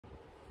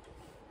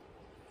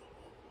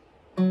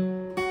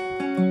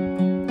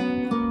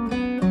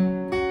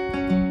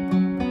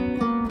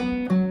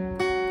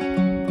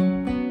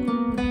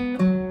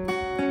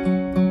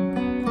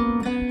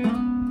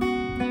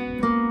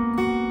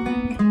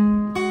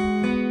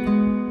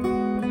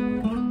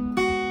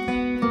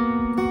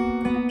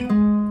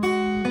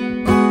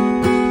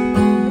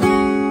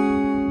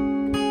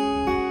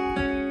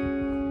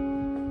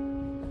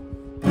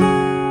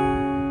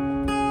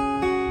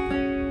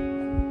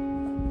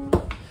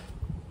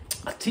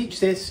teach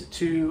this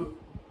to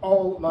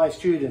all my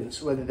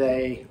students, whether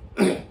they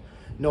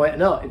know it or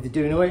not. If they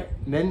do know it,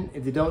 mint.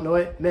 If they don't know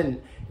it,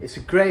 mint. It's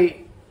a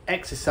great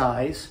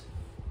exercise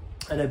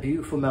and a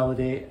beautiful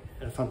melody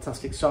and a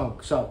fantastic song.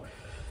 So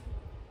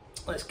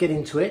let's get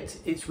into it.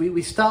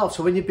 We start off,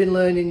 so when you've been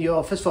learning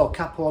your, first of all,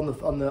 capo on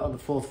the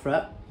 4th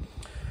fret.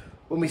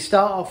 When we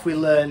start off, we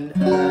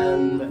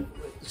learn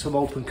some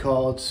open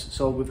chords.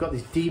 So we've got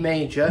this D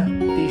major,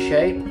 D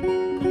shape.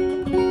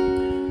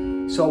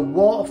 So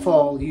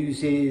Waterfall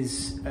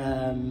uses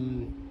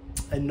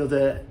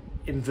another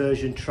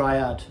inversion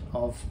triad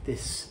of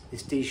this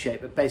D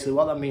shape. But basically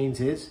what that means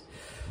is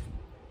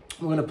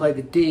we're going to play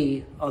the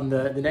D on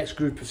the next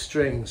group of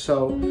strings.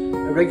 So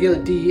a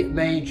regular D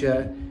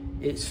major,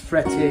 it's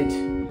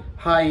fretted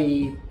high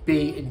E,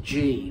 B and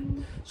G.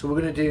 So we're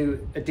going to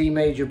do a D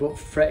major but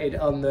fretted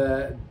on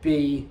the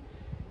B,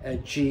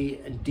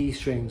 G and D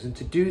strings. And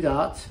to do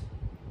that,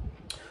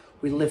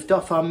 we lift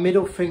off our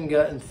middle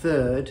finger and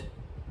 3rd,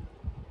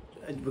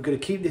 and we're going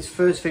to keep this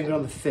first finger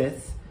on the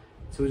 5th.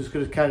 So we're just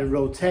going to kind of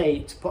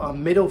rotate, put our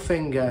middle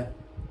finger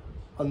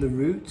on the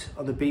root,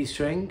 on the B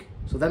string.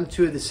 So them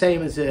two are the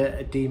same as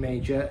a D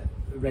major,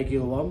 a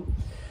regular one,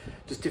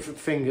 just different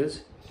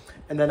fingers.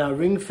 And then our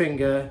ring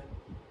finger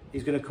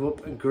is going to come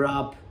up and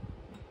grab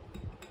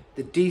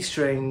the D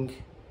string,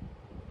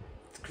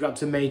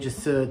 grabs a major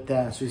 3rd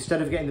there. So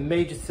instead of getting the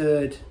major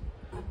 3rd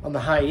on the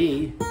high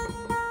E,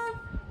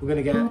 we're going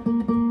to get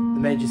the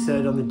major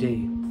 3rd on the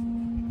D.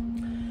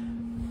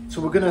 So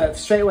we're going to,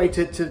 straight away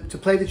to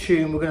play the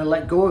tune, we're going to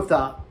let go of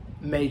that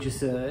major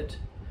 3rd,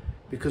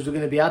 because we're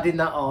going to be adding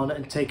that on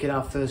and taking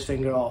our first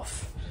finger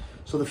off.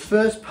 So the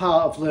first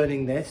part of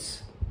learning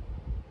this,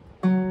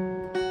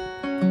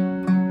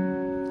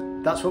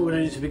 that's what we're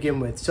going to do to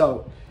begin with.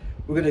 So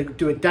we're going to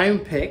do a down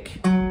pick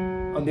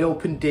on the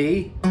open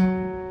D, and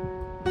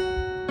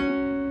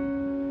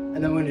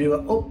then we're going to do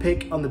an up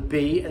pick on the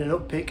B and an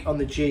up pick on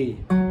the G.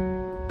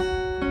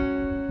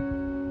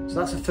 So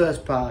that's the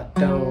first part.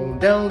 Down,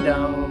 down,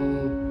 down.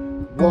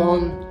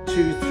 1,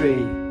 2, 3.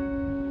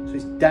 So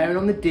it's down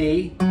on the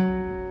D,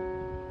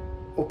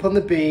 up on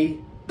the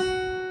B,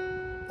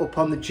 up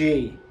on the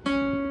G.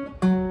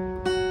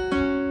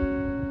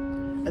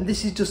 And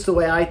this is just the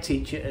way I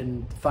teach it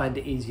and find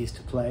it easiest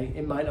to play.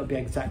 It might not be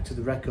exact to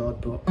the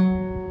record, but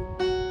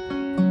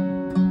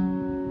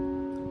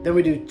then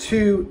we do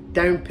 2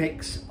 down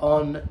picks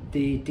on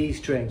the D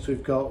string. So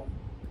we've got,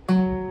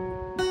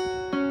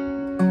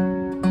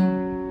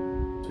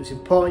 so it's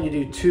important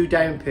you do 2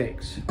 down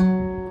picks.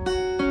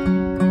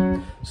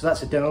 So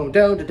that's a down,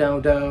 down,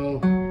 down, down.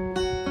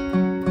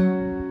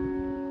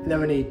 And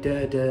then we need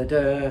da, da,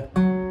 da.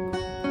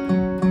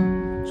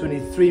 So we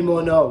need 3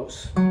 more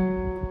notes.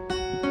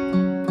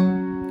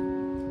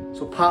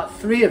 So part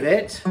 3 of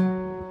it, we're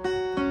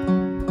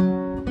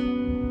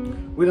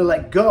going to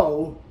let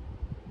go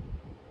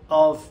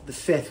of the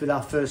 5th with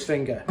our first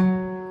finger.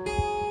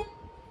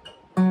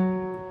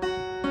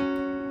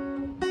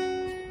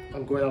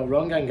 I'm going all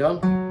wrong, hang on.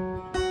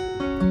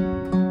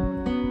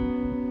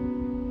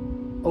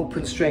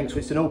 Open string, so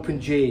it's an open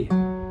G.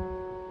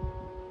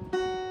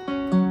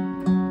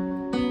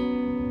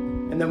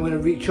 And then we're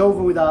going to reach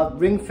over with our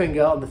ring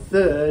finger on the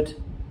 3rd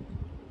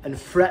and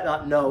fret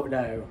that note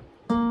now.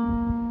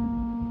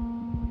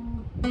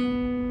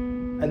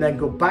 And then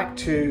go back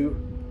to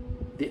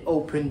the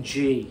open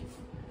G.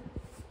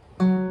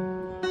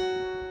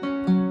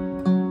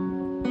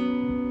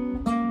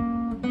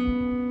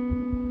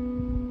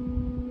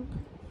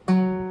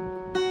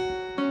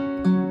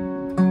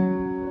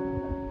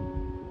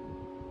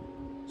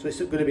 So it's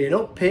going to be an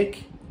up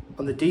pick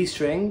on the D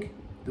string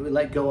that we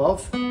let go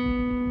of.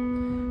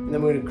 And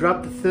then we're going to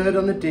grab the 3rd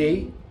on the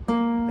D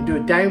and do a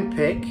down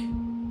pick.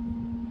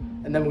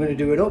 And then we're going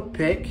to do an up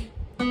pick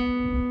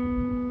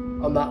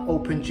on that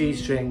open G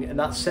string. And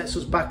that sets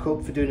us back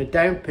up for doing a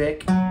down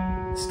pick,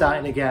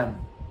 starting again.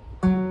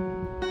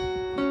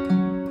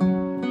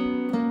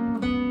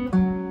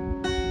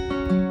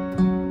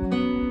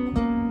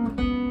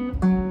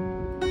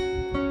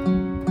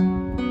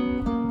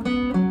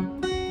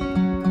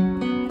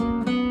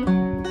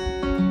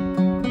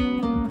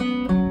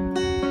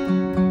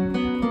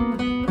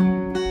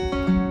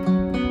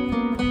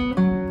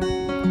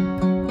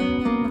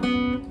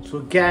 So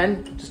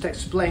again, just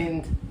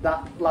explained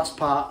that last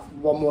part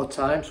one more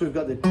time. So we've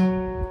got the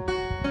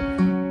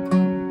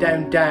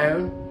down,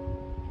 down,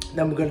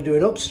 then we're going to do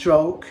an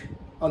upstroke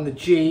on the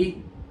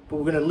G, but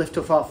we're going to lift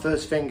off our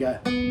first finger.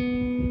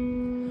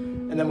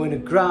 And then we're going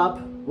to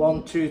grab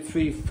 1, 2,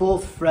 3,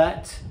 4th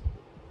fret.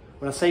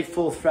 When I say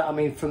 4th fret, I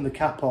mean from the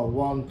capo.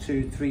 1,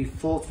 2, 3,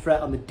 4th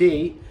fret on the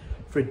D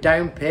for a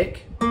down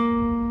pick.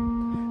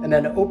 And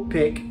then an up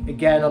pick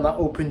again on that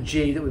open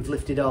G that we've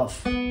lifted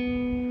off.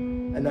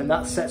 And then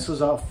that sets us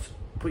off.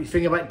 Put your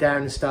finger back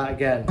down and start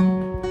again.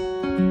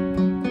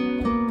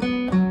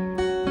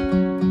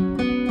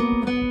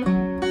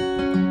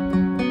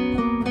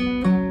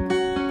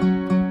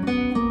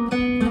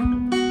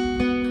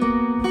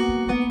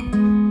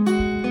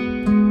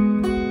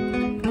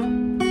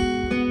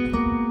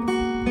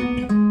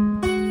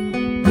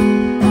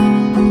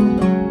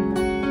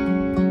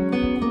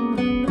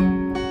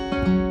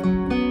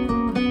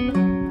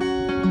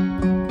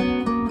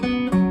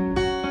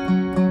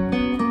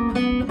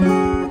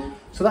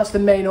 the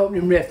main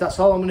opening riff. That's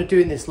all I'm going to do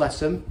in this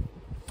lesson.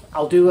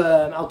 I'll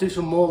do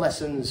some more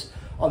lessons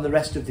on the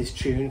rest of this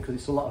tune because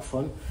it's a lot of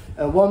fun.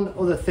 One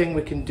other thing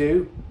we can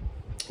do,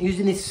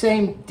 using this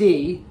same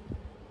D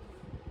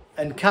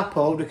and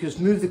capo, we can just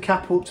move the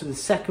capo up to the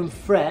 2nd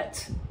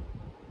fret.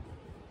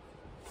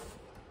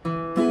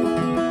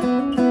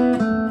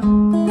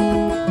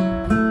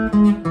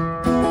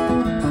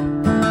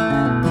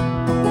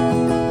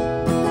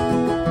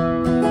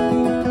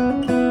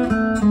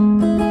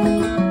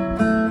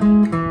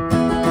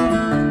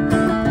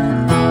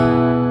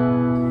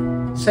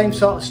 Same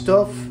sort of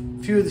stuff,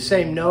 a few of the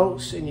same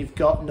notes, and you've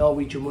got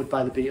Norwegian Wood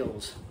by the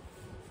Beatles.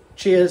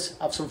 Cheers,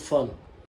 have some fun.